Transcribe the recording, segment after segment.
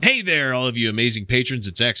there, all of you amazing patrons.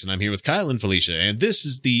 It's X, and I'm here with Kyle and Felicia, and this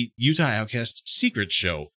is the Utah Outcast Secret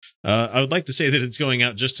Show. I would like to say that it's going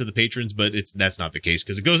out just to the patrons, but that's not the case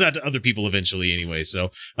because it goes out to other people eventually anyway.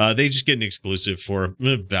 So they just get an exclusive for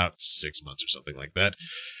about 6 months or something like that.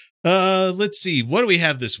 Let's see. What do we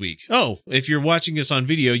have this week? Oh, if you're watching us on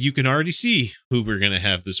video, you can already see who we're going to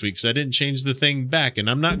have this week because I didn't change the thing back, and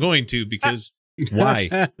I'm not going to because why?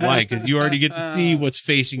 Why? Because you already get to see what's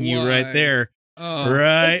facing you right there. Oh,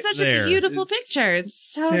 right it's such there. a beautiful picture. It's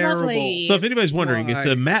so terrible. lovely. So if anybody's wondering, it's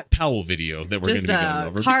a Matt Powell video that we're going to be going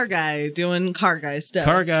over. Car guy doing car guy stuff.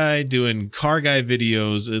 Car guy doing car guy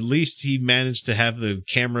videos. At least he managed to have the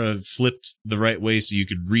camera flipped the right way so you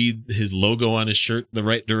could read his logo on his shirt the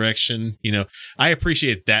right direction. You know, I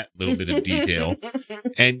appreciate that little bit of detail.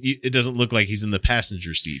 And it doesn't look like he's in the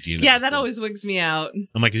passenger seat. You know? Yeah, that always wigs me out.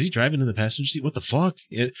 I'm like, is he driving in the passenger seat? What the fuck?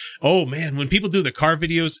 Oh, man, when people do the car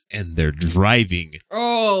videos and they're driving.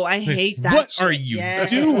 Oh, I hate that. What shit. are you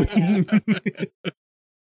doing?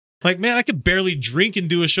 Like, man, I could barely drink and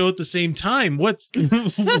do a show at the same time. What's your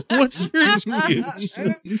excuse?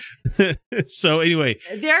 So anyway,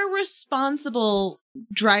 they're responsible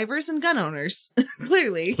drivers and gun owners.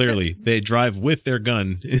 Clearly, they drive with their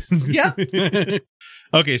gun. Yep.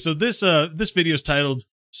 Okay, so this video is titled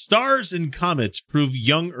 "Stars and Comets Prove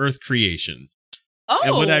Young Earth Creation." Oh,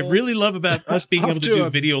 And what I really love about us being able to do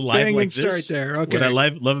video live like this, there. Okay. what I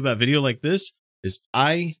love about video like this is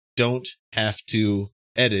I don't have to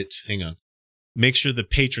edit. Hang on. Make sure the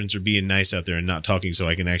patrons are being nice out there and not talking so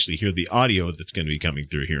I can actually hear the audio that's going to be coming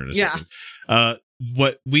through here in a second. I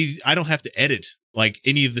don't have to edit like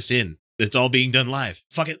any of this in. It's all being done live.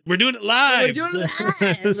 Fuck it. We're doing it live. We're doing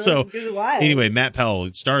it live. So anyway, Matt Powell,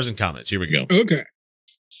 Stars and Comets. Here we go. Okay.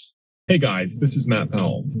 Hey guys, this is Matt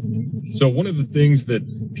Powell. So one of the things that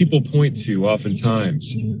people point to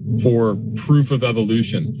oftentimes for proof of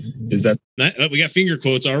evolution is that We got finger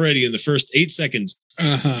quotes already in the first 8 seconds.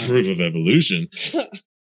 Proof of evolution.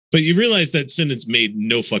 But you realize that sentence made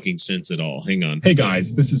no fucking sense at all. Hang on. hey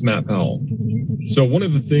guys, this is Matt Powell. So one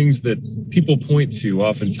of the things that people point to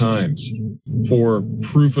oftentimes for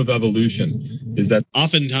proof of evolution is that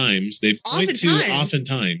Oftentimes, they point to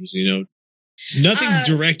oftentimes, you know, nothing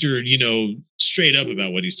direct or, you know, straight up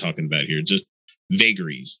about what he's talking about here. Just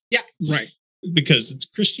vagaries. Yeah, right. Because it's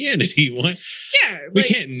Christianity. What? Yeah, We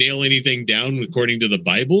can't nail anything down according to the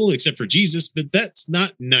Bible except for Jesus, but that's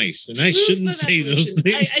not nice. And I shouldn't say those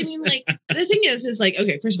things. I mean, like, the thing is like,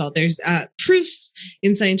 okay, first of all, there's proofs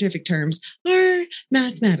in scientific terms are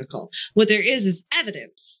mathematical. What there is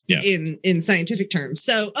evidence in scientific terms.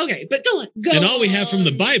 So, okay, but go on. And all we have from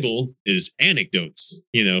the Bible is anecdotes,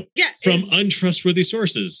 you know, from untrustworthy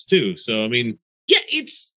sources too. So, I mean,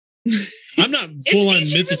 it's... I'm not full on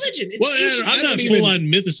mythicist. I'm not full on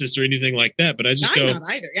mythicist or anything like that, but I just I'm not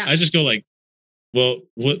either. Yeah. I just go like, well,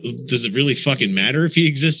 what does it really fucking matter if he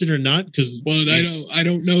existed or not? Because I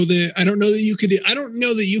don't know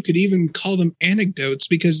that you could even call them anecdotes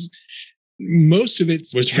because most of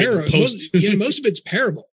it's parable. Most of it's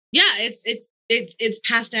parable. Yeah, it's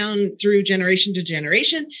passed down through generation to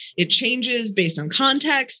generation. It changes based on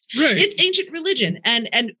context. Right. It's ancient religion.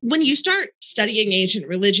 And when you start studying ancient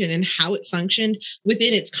religion and how it functioned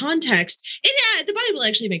within its context, the Bible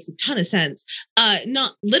actually makes a ton of sense.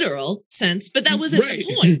 Not literal sense, but that wasn't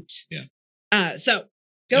the point. Yeah. So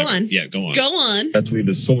go on. Yeah, go on. Go on. actually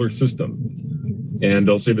the solar system. And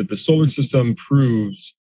they'll say that the solar system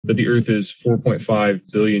proves that the Earth is 4.5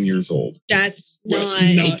 billion years old. That's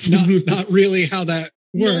not really how that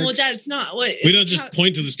works. No, that's not what. We don't just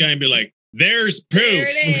point to the sky and be like, "There's proof." There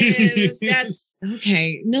it is. That's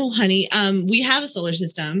okay. No, honey. We have a solar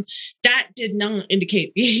system that did not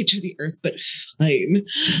indicate the age of the Earth, but fine.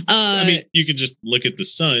 I mean, you can just look at the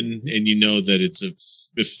sun and you know that it's a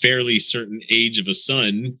fairly certain age of a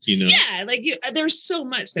sun. You know, yeah. Like there's so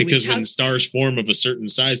much that because when stars form of a certain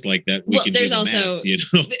size like that, we can. There's do the also math, you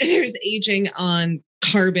know? There's aging on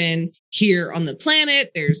carbon here on the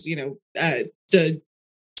planet. There's the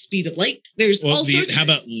speed of light. There's all sorts. How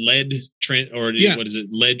about lead what is it?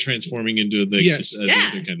 Lead transforming into the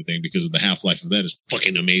other kind of thing because of the half-life of that is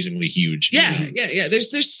fucking amazingly huge. Yeah.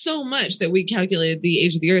 There's so much that we calculated the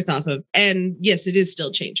age of the Earth off of, and yes, it is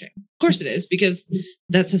still changing. Of course, it is because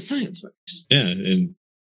that's how science works. Yeah, and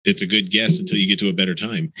it's a good guess until you get to a better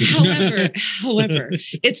time. However,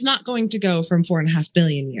 it's not going to go from 4.5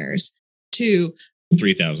 billion years to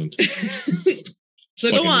 3,000. So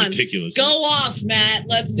go on. Ridiculous. Go off, Matt.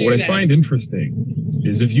 Let's do this. What I find interesting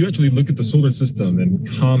is if you actually look at the solar system and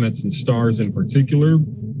comets and stars in particular,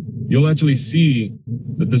 you'll actually see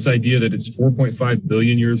that this idea that it's 4.5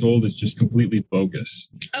 billion years old is just completely bogus.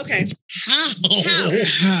 Okay. How?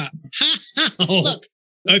 Look.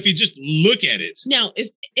 If you just look at it. Now,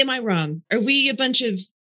 am I wrong? Are we a bunch of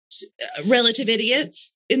relative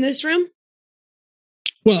idiots in this room?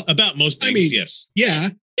 Well, about most things, yes. Yeah,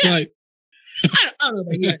 but I don't know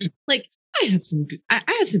about you guys. Like, I have some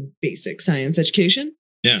basic science education.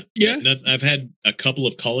 Yeah. I've had a couple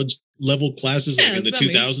of college level classes like in the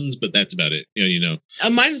 2000s, but that's about it.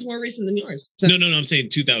 Mine was more recent than yours. So. No, I'm saying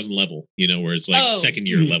 2000 level, where it's like second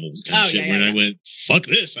year level kind of shit. Where I went, fuck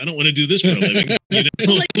this. I don't want to do this for a living.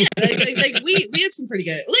 Like we had some pretty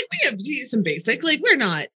good, like we have some basic, like we're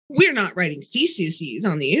not writing theses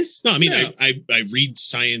on these. No, I mean, I read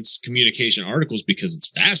science communication articles because it's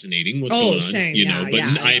fascinating what's going on, same. But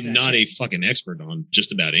I'm not a fucking expert on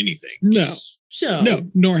just about anything. No. So no,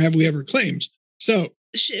 nor have we ever claimed. So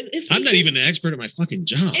I'm not even an expert at my fucking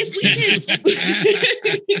job.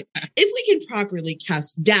 If we can properly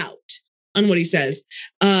cast doubt on what he says,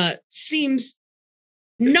 seems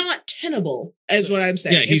not tenable, is what I'm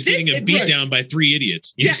saying. Yeah, he's getting a beat down by 3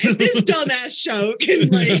 idiots. Yeah, if this dumbass show can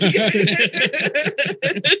like.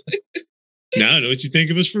 Now I know what you think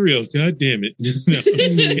of us for real. God damn it. No.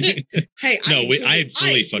 Hey, I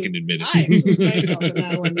fully fucking admit it. I include myself in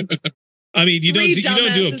that one. I mean, you don't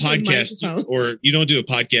do a podcast or you don't do a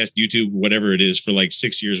podcast, YouTube, whatever it is for like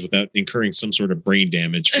 6 years without incurring some sort of brain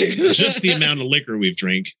damage from just the amount of liquor we've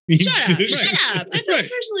drank. Shut up. I feel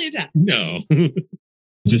personally attacked. No.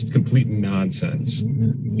 Just complete nonsense.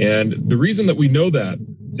 And the reason that we know that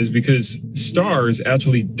is because stars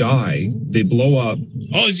actually die. They blow up.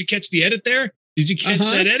 Oh, did you catch the edit there? Did you catch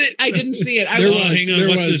that edit? I didn't see it. Hang on.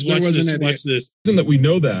 Watch this. Watch this. The reason that we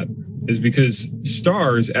know that is because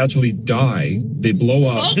stars actually die. They blow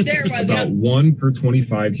up about 1 per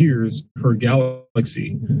 25 years per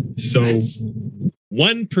galaxy. So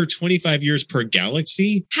 1 per 25 years per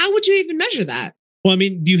galaxy? How would you even measure that? Well, I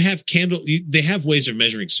mean, you have they have ways of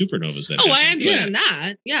measuring supernovas. That I understand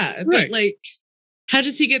that. Yeah. Right. But like, how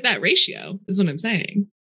does he get that ratio is what I'm saying.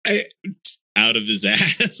 Out of his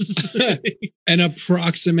ass. An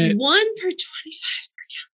approximate 1 per 25 per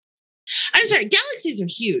galaxy. I'm sorry, galaxies are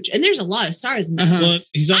huge, and there's a lot of stars in that. Well,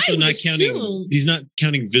 he's also not counting. He's not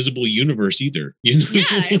counting visible universe either. Yeah.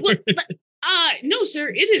 Well, no,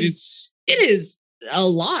 sir. It is a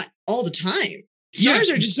lot all the time. Stars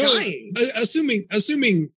are just dying. Assuming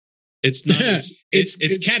it's not.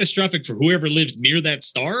 It's catastrophic for whoever lives near that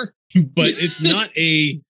star, but it's not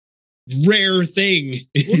a rare thing.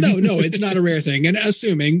 Well, no, it's not a rare thing. And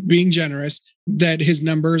assuming, being generous, that his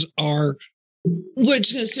numbers are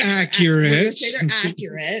accurate. We're say they're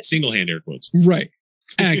accurate. Single hand air quotes. Right.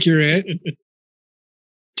 Accurate.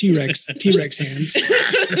 T-Rex hands.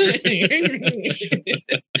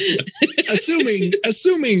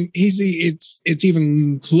 assuming it's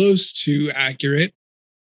even close to accurate.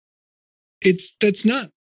 That's not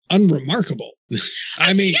unremarkable.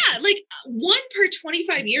 I mean, yeah, like 1 per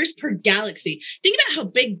 25 years per galaxy. Think about how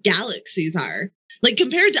big galaxies are. Like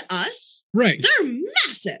compared to us, right? They're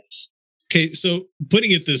massive. Okay, so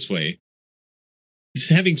putting it this way,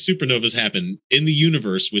 having supernovas happen in the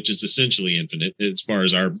universe, which is essentially infinite as far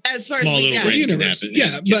as our small little brains can happen.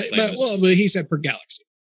 Yeah, but he said per galaxy.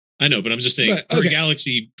 I know, but I'm just saying per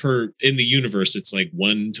galaxy in the universe, it's like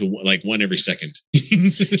 1 every second. The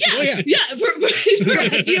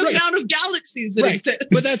amount of galaxies that exist.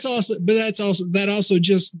 But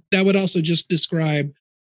that would also just describe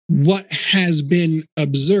what has been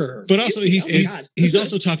observed. But also he's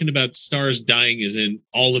also talking about stars dying as in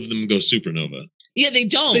all of them go supernova. Yeah, they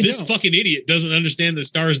don't. This fucking idiot doesn't understand that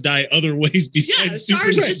stars die other ways besides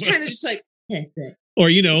stars supernova. just kind of just like or,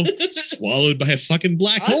 swallowed by a fucking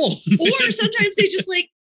black hole. Or sometimes they just like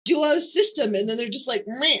do a system and then they're just like,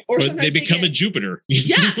 meh. Or sometimes they become a Jupiter.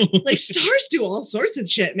 Yeah. Like stars do all sorts of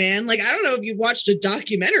shit, man. Like, I don't know if you've watched a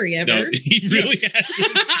documentary ever. No, he really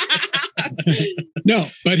hasn't. No,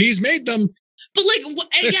 but he's made them. But like, what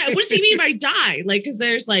does he mean by die? Like, because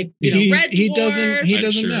there's like, red dwarf. He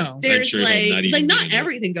doesn't know. There's not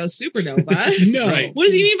everything goes supernova. No. Right. What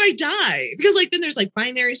does he mean by die? Because like, then there's like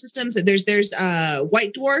binary systems. There's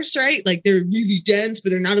white dwarfs, right? Like they're really dense,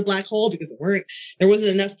 but they're not a black hole because there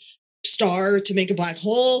wasn't enough star to make a black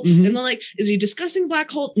hole. Mm-hmm. And then like, is he discussing black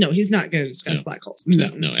hole? No, he's not going to discuss black holes. No,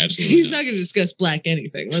 absolutely he's not going to discuss black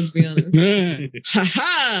anything. Let's be honest.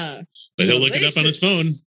 But he'll look it up on his phone.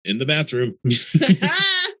 In the bathroom.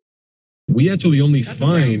 We actually only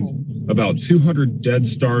find about 200 dead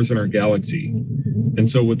stars in our galaxy. And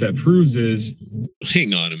so what that proves is...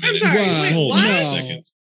 Hang on a minute. I'm sorry. Hold on a second.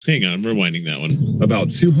 Hang on. I'm rewinding that one. About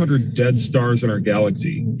 200 dead stars in our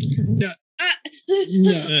galaxy. Hang on.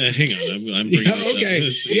 I'm bringing this up. Okay.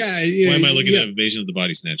 Yeah. Why am I looking at Invasion of the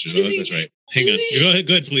Body Snatchers? Oh, that's right. Hang on.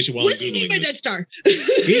 Go ahead, Felicia. While What I'm does he mean Googling by this. Dead Star?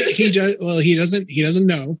 He doesn't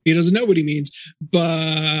know. He doesn't know what he means.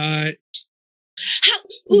 But How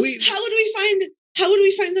would we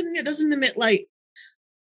find something that doesn't emit light?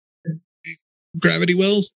 gravity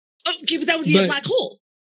wells. Okay, but that would be a black hole.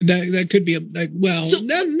 That could be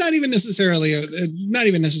not even necessarily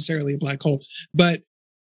a black hole, but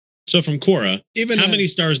So from Quora, even how many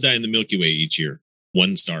stars die in the Milky Way each year?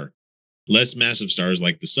 1 star. Less massive stars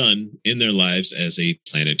like the sun end their lives as a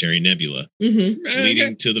planetary nebula,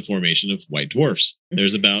 leading to the formation of white dwarfs.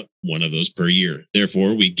 There's about 1 of those per year.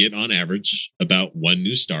 Therefore, we get on average about 1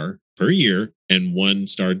 new star per year and 1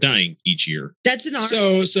 star dying each year. That's in our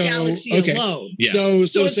galaxy alone. Yeah. So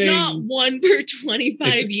it's not 1 per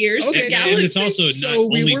 25 years. Okay, galaxy. And it's also not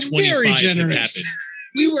only 25 have happened.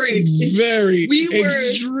 We were extremely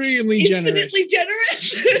generous. Infinitely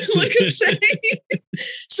generous. What could say?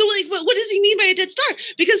 So, like, what does he mean by a dead star?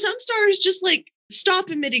 Because some stars just like stop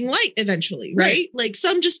emitting light eventually, right? Like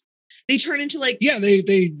some just they turn into like they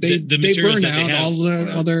burn out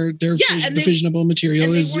all their the fissionable material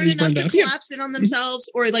and is they weren't enough burned to up. collapse in on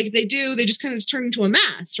themselves, or like if they do, they just kind of turn into a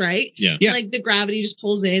mass, right? Yeah. Like the gravity just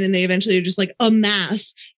pulls in, and they eventually are just like a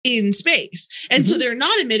mass in space, and so they're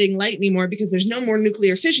not emitting light anymore because there's no more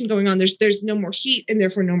nuclear fission going on. There's no more heat, and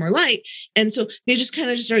therefore no more light, and so they just kind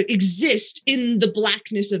of exist in the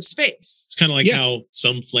blackness of space. It's kind of like how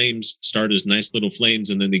some flames start as nice little flames,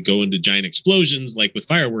 and then they go into giant explosions, like with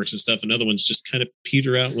fireworks and stuff. And other ones just kind of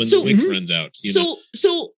peter out when the wick runs out. So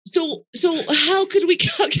how could we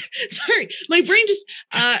sorry, my brain just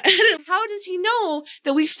how does he know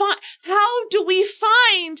that how do we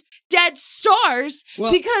find dead stars?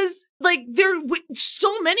 Because like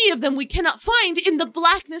so many of them we cannot find in the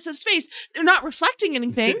blackness of space. They're not reflecting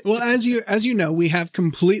anything. Well, as you know, we have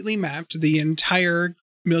completely mapped the entire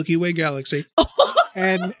Milky Way galaxy.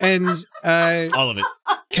 and all of it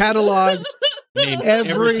cataloged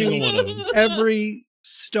every single one of them. Every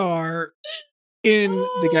star in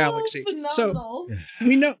the galaxy. Phenomenal. So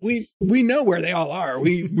we know where they all are.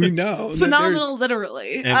 We know phenomenal,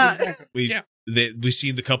 literally. We've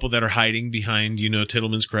seen the couple that are hiding behind,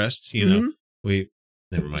 Tittleman's Crest.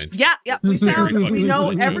 Never mind. Yeah. We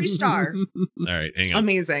know every star. All right, hang on.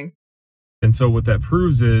 Amazing. And so what that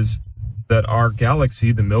proves is that our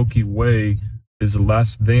galaxy, the Milky Way, is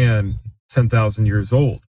less than 10,000 years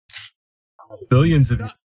old. Billions of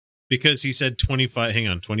because he said 25. Hang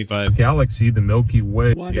on, 25. Galaxy, the Milky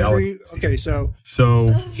Way. Okay, so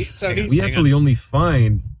we actually only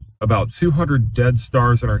find about 200 dead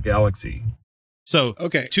stars in our galaxy. So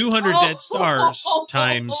 200 dead stars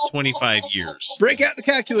times 25 years. Break out the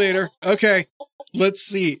calculator. Okay, let's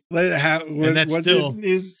see. And that's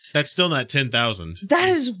still not 10,000. That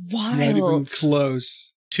is wild. Not even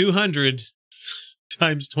close. 200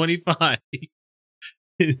 times 25.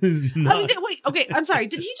 Wait, okay, I'm sorry.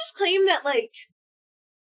 Did he just claim that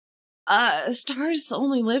stars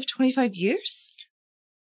only live 25 years?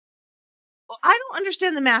 I don't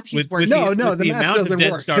understand the math he's working. The amount of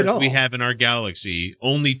dead stars we have in our galaxy,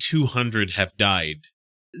 only 200 have died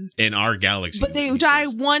in our galaxy. But they die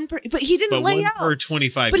one per. But he didn't lay out per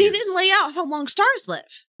 25. But years. he didn't lay out how long stars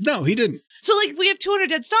live. No, he didn't. So, we have 200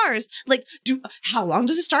 dead stars. How long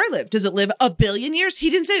does a star live? Does it live 1 billion years? He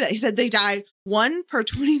didn't say that. He said they die 1 per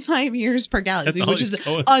 25 years per galaxy, which is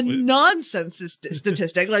a nonsense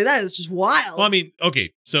statistic. That is just wild. Well, I mean,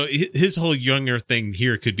 okay, so his whole younger thing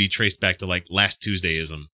here could be traced back to last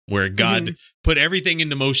Tuesdayism, where God put everything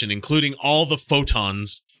into motion, including all the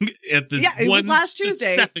photons at the it was last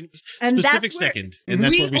Tuesday, specific second, and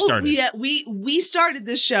that's where we started. We started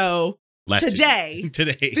this show. Today,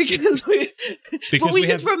 because we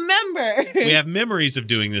remember. We have memories of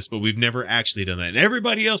doing this, but we've never actually done that. And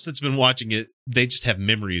everybody else that's been watching it, they just have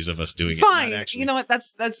memories of us doing it. Fine, you know what?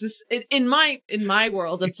 That's this in my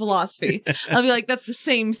world of philosophy. I'll be like, that's the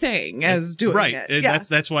same thing as doing it. And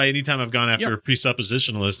that's why anytime I've gone after a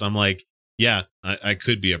presuppositionalist, I'm like, yeah, I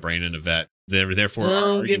could be a brain in a vat. Therefore,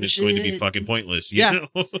 our argument's going to be fucking pointless. You know?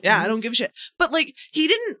 I don't give a shit. But he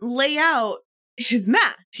didn't lay out his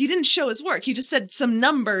math. He didn't show his work. He just said some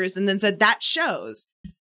numbers and then said that shows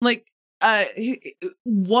 1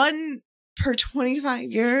 per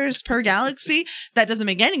 25 years per galaxy. That doesn't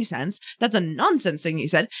make any sense. That's a nonsense thing he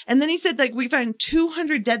said. And then he said we find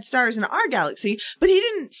 200 dead stars in our galaxy, but he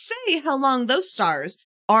didn't say how long those stars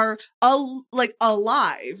are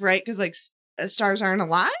alive, right? Because stars aren't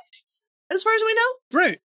alive as far as we know.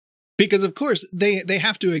 Right. Because of course they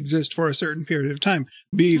have to exist for a certain period of time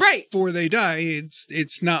before they die.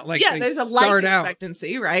 It's not like there's a life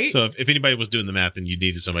expectancy, right? So if anybody was doing the math and you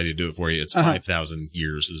needed somebody to do it for you, it's 5,000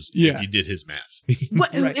 years if you did his math.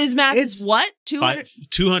 What his math is what?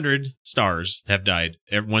 200 stars have died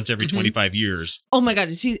once every 25 years. Oh my God!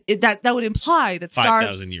 That would imply that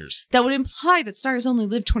 5,000 years. That would imply that stars only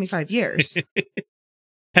live 25 years.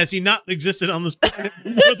 Has he not existed on this planet for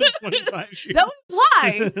more than 25 years? That would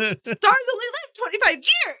imply stars only live 25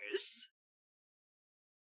 years.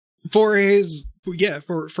 For his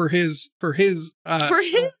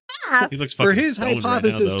math. He looks fucking for his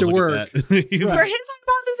hypothesis right now, to work. For his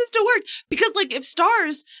hypothesis to work, because like if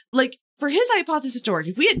stars for his hypothesis to work,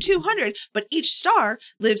 if we had 200, but each star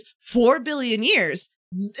lives 4 billion years,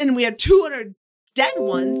 and we had 200 dead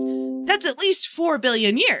ones, that's at least 4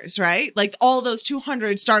 billion years, right? Like all those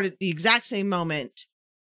 200 started at the exact same moment.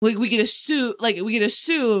 We could assume,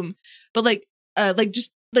 but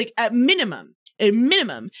just at minimum,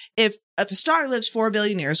 if a star lives 4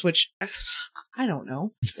 billion years, which I don't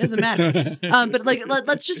know, it doesn't matter. But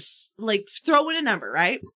let's just throw in a number,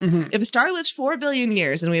 right? Mm-hmm. If a star lives 4 billion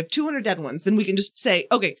years and we have 200 dead ones, then we can just say,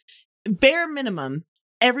 okay, bare minimum,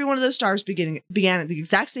 every one of those stars began at the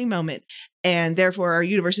exact same moment, and therefore our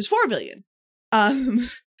universe is 4 billion.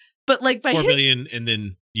 But by 4 billion, and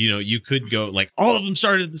then you could go all of them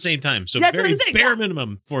started at the same time. So that's what I'm saying. Bare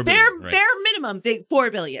minimum 4 billion. Bare minimum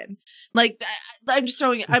 4 billion. I'm just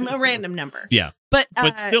I'm a random number. Yeah. But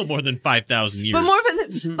still more than 5,000 years. But more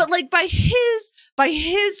than but by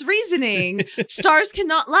his reasoning, stars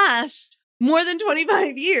cannot last more than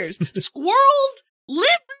 25 years. Squirrels live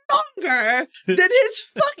longer than his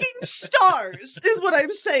fucking stars, is what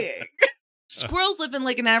I'm saying. Squirrels live in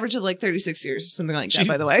an average of 36 years or something like that,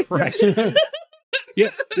 by the way. Right.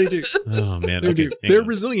 Yes, they do. Oh man, they do. They're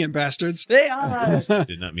resilient bastards. They are. I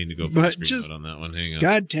did not mean to go for a screen mode on that one. Hang on.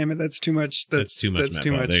 God damn it, that's too much. That's too much. That's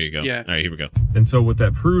too much. There you go. Yeah. All right, here we go. And so what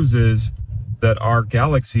that proves is that our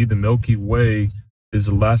galaxy, the Milky Way, is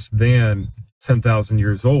less than 10,000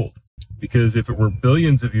 years old. Because if it were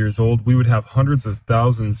billions of years old, we would have hundreds of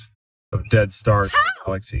thousands of dead stars in the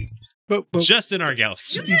galaxy. But just in our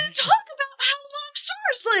galaxy. You didn't talk about how long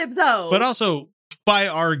stars live, though. But also, by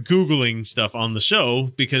our Googling stuff on the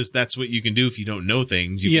show, because that's what you can do if you don't know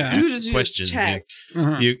things. You can ask questions. And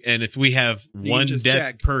if we have one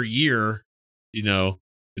death per year,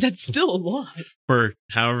 that's still a lot. For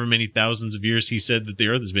however many thousands of years he said that the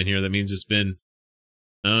Earth has been here, that means it's been,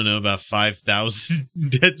 I don't know, about 5,000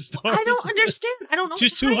 dead stars. I don't understand. I don't know.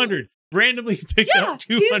 Just 200. Randomly picked out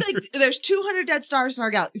 200. There's 200 dead stars in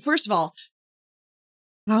our galaxy. First of all,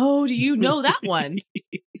 how do you know that one?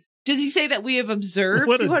 Does he say that we have observed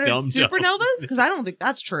 200 supernovas? Because I don't think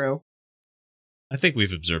that's true. I think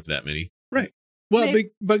we've observed that many. Right. Well,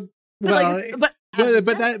 but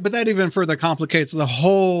that even further complicates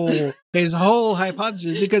his whole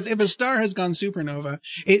hypothesis, because if a star has gone supernova,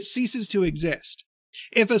 it ceases to exist.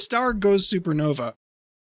 If a star goes supernova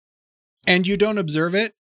and you don't observe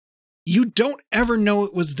it, you don't ever know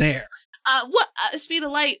it was there. Speed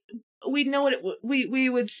of light? We'd know it. We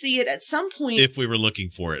would see it at some point if we were looking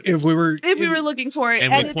for it. If we were looking for it,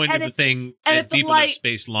 and we pointed the thing at people that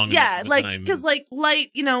space long enough. Yeah, because light,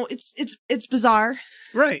 it's bizarre,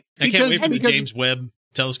 right? I can't wait for the James Webb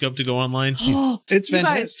telescope to go online. It's fantastic.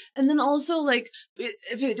 Guys, and then also if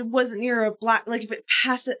it wasn't near a black, if it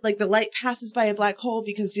passes, the light passes by a black hole,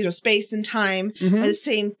 because space and time are the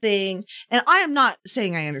same thing. And I am not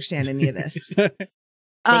saying I understand any of this.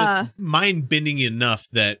 But it's mind-bending enough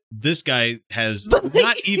that this guy has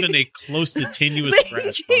not even a close to tenuous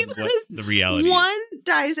grasp on what the reality is. One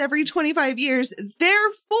dies every 25 years,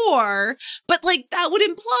 therefore, but that would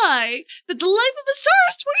imply that the life of a star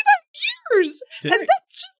is 25 years. And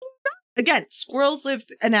that's just not, again, squirrels live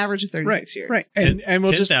an average of 36 years. Right. And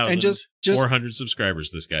we'll just 400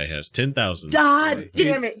 subscribers this guy has. 10,000. God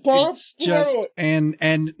damn it. It's just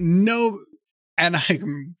and I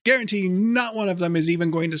can guarantee not one of them is even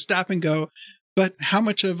going to stop and go, but how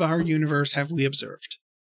much of our universe have we observed?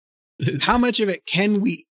 How much of it can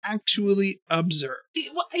we actually observe?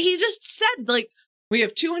 He just said, we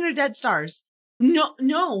have 200 dead stars.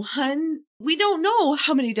 No, hun. We don't know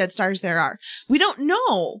how many dead stars there are. We don't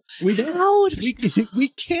know. We don't. We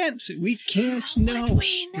can't know.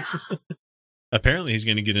 We know. Apparently he's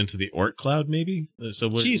going to get into the Oort cloud, maybe? So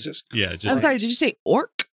what? Jesus. Yeah. I'm sorry, did you say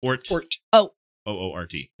Oort? Oort. Oh.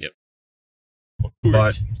 O-O-R-T. Yep.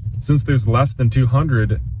 But since there's less than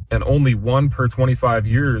 200 and only 1 per 25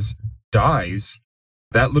 years dies,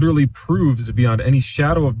 that literally proves beyond any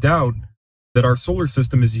shadow of doubt that our solar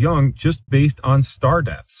system is young, just based on star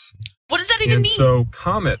deaths. What does that even And mean? so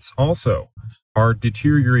comets also are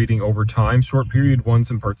deteriorating over time. Short period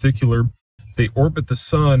ones in particular, they orbit the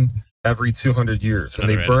sun every 200 years, and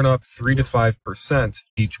they Another burn up 3 to 5%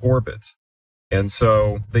 each orbit. And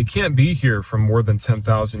so they can't be here from more than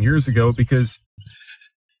 10,000 years ago because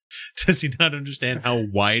Does he not understand how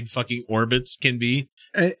wide fucking orbits can be?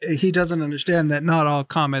 He doesn't understand that not all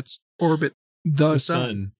comets orbit the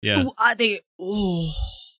sun. Yeah. Ooh,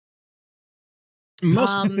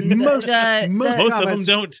 Most Um, most the- Most of them comets-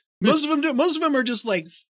 don't. Most of them do. Most of them are just like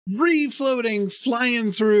free floating,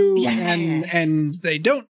 flying through, Yeah. and they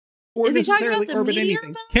don't or Is he talking necessarily about the orbit meteor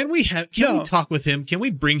anything. Can we No. talk with him? Can we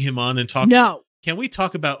bring him on and talk? No, Can we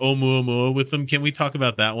talk about Oumuamua with him? Can we talk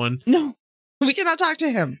about that one? no, we cannot talk to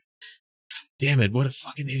him. Damn it! What a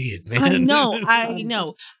fucking idiot, man! I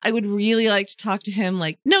know. I would really like to talk to him.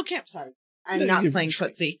 Like, no, Camp. Sorry, I'm No, not you're playing fine.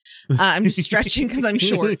 footsie. I'm just stretching because I'm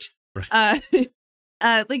short. Right.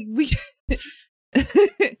 Like we,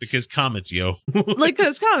 Because comets, yo. like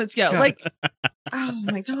those comments go. God. Like, oh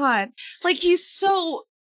my god, like he's so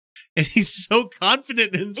And he's so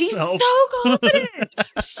confident in he's himself. so confident.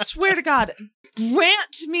 Swear to God,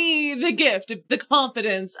 grant me the gift, the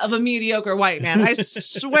confidence of a mediocre white man. I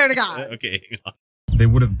swear to God. Okay. hang on. they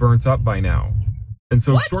would have burnt up by now. And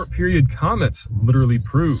so What? short period comets literally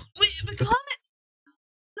prove Wait, but comets,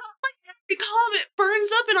 not like every comet burns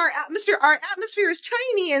up in our atmosphere. Our atmosphere is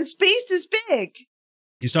tiny and space is big.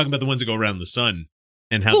 He's talking about the ones that go around the sun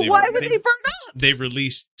and how But why would they burn up? they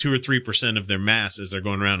release 2 or 3% of their mass as they're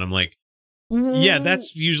going around. I'm like, yeah,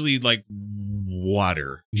 that's usually like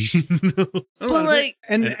water. A lot of like- it.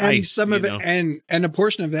 and And and ice, some of you it, know. and a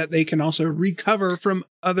portion of that they can also recover from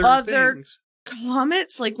other things.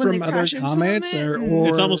 comets, like when From they other crash into comets a or- comet? or-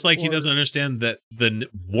 It's almost like he or- doesn't understand that the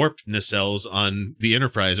warp nacelles on the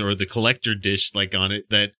Enterprise or the collector dish like on it,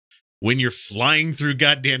 that when you're flying through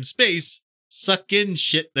goddamn space, suck in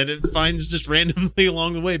shit that it finds just randomly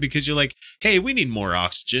along the way because you're like, hey, we need more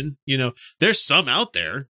oxygen. You know, there's some out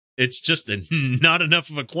there. It's just not enough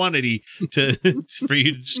of a quantity to for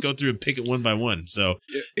you to just go through and pick it one by one. So,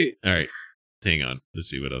 all right, hang on. Let's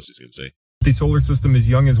see what else he's going to say. the solar system is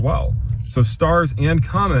young as well. So stars and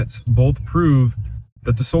comets both prove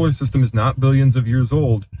that the solar system is not billions of years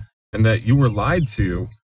old and that you were lied to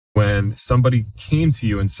when somebody came to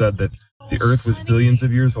you and said that the Earth was billions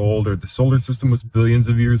of years old or the solar system was billions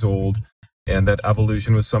of years old and that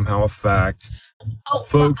evolution was somehow a fact. Oh,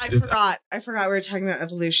 Folks, I forgot. I forgot we were talking about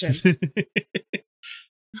evolution.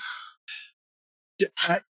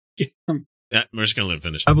 We're just going to let him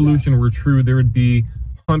finish. Evolution were true, there would be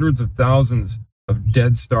hundreds of thousands of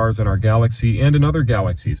dead stars in our galaxy and in other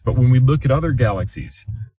galaxies. But when we look at other galaxies,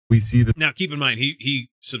 we see that Now, keep in mind, he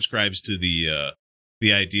subscribes to the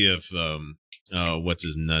idea of what's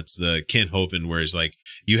his nuts, the Ken Hovind, where it's like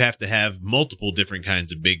you have to have multiple different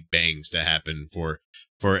kinds of big bangs to happen for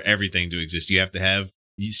everything to exist. You have to have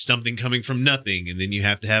something coming from nothing, and then you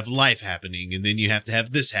have to have life happening, and then you have to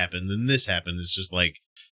have this happen, then this happen. It's just like,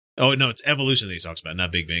 oh no, it's evolution that he talks about,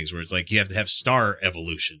 not big bangs, where it's like you have to have star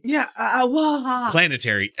evolution, Yeah.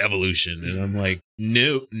 planetary evolution, and I'm like,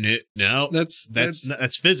 no,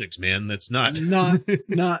 that's physics, man. That's not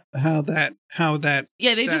not how that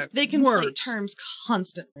Yeah, they conflate works. terms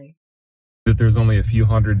constantly. there's only a few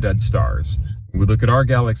hundred dead stars. When we look at our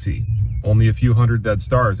galaxy, only a few hundred dead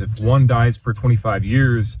stars. If one dies per 25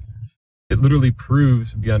 years, it literally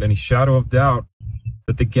proves beyond any shadow of doubt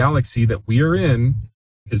that the galaxy that we are in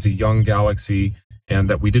is a young galaxy and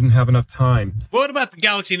that we didn't have enough time. What about the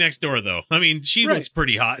galaxy next door, though? I mean, she Right. looks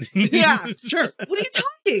pretty hot. Yeah. sure. What are you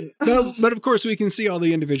talking? But of course we can see all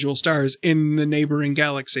the individual stars in the neighboring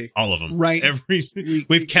galaxy. All of them. Right.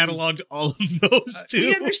 We've cataloged all of those, too.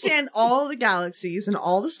 We understand all the galaxies and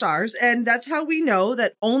all the stars, and that's how we know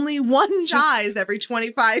that only one dies every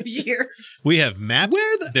 25 years. We have mapped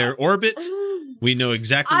their orbit. We know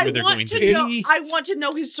exactly where they're going to be. I want to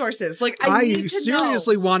know his sources. Like, I I need to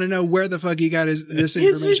seriously want to know where the fuck he got this know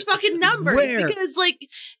information. his fucking numbers. Where? Because,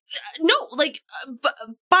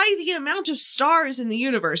 by the amount of stars in the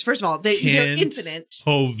universe, first of all, they're Kent infinite.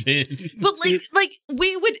 Hovind. But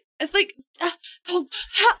we would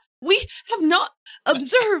we have not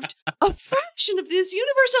observed a fraction of this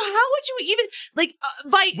universe. So how would you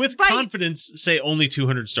even With confidence, say only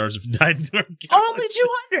 200 stars have died in our galaxy. only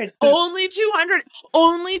 200, only 200,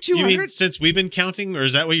 only You 200? mean since we've been counting, or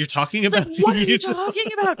is that what you're talking about? Like, what are you talking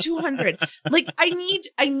about? 200? Like, I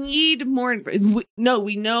need more. No,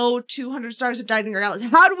 we know 200 stars have died in our galaxy.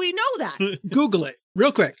 How do we know that? Google it.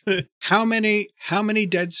 Real quick, how many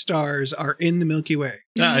dead stars are in the Milky Way?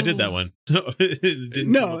 I did that one. No, it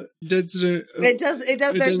didn't. No, that's It does.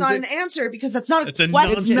 There's not an answer because that's not It's a a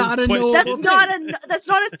question. it's not a question. knowable That's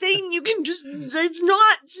not a thing. You can just. It's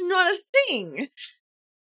not a thing.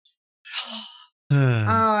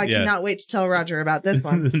 I Yeah. cannot wait to tell Roger about this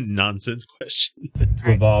one. Nonsense question.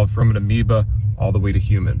 To evolve from an amoeba all the way to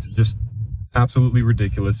humans. Just absolutely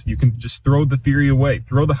ridiculous. You can just throw the theory away.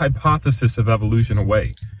 Throw the hypothesis of evolution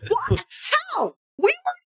away. What? How? We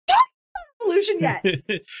weren't talking about evolution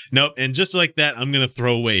yet. Nope. And just like that, I'm gonna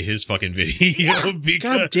throw away his fucking video because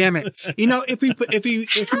God damn it! You know, if we How did we even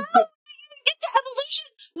get to evolution?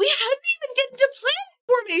 We hadn't even gotten to planet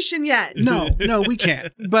formation yet. no, we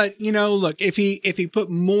can't. But you know, look, if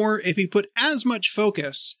he put as much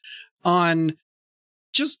focus on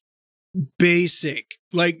just basic,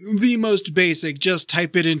 like the most basic, just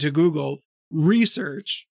type it into Google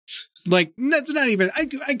research. Like that's not even. I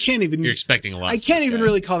can't even. you're expecting a lot. I can't even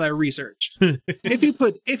really call that research. if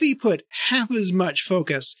he put half as much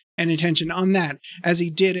focus and attention on that as he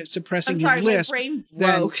did at suppressing I'm sorry, his my list, brain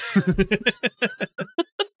then- broke.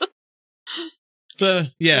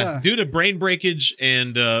 Due to brain breakage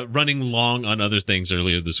and running long on other things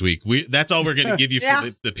earlier this week. That's all we're going to give you for Yeah.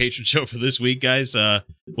 the patron show for this week, guys.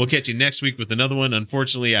 We'll catch you next week with another one.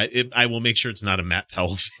 Unfortunately, I will make sure it's not a Matt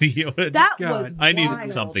Powell video. That God. was I needed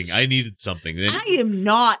wild. something. I needed something. I am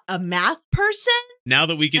not a math person, Now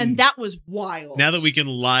that we can, and that was wild. now that we can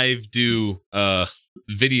live do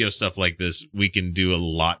video stuff like this, we can do a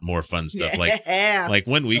lot more fun stuff. yeah. Like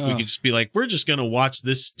 1 week, we Ugh. could just be like, we're just gonna watch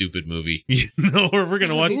this stupid movie, or we're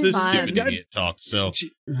gonna watch That'd be this fun. stupid idiot talk. So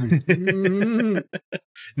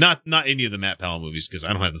not any of the Matt Powell movies because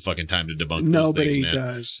I don't have the fucking time to debunk. Nobody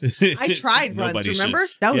those things, man. does. I tried once. Nobody should. Remember?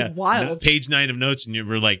 That was Yeah. wild. Page 9 of notes, and you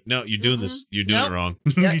were like, "No, you're doing this. You're doing Nope. it wrong.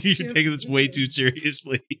 Yeah, you're too. taking this way too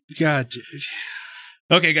seriously." God.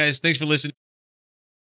 Okay, guys, thanks for listening.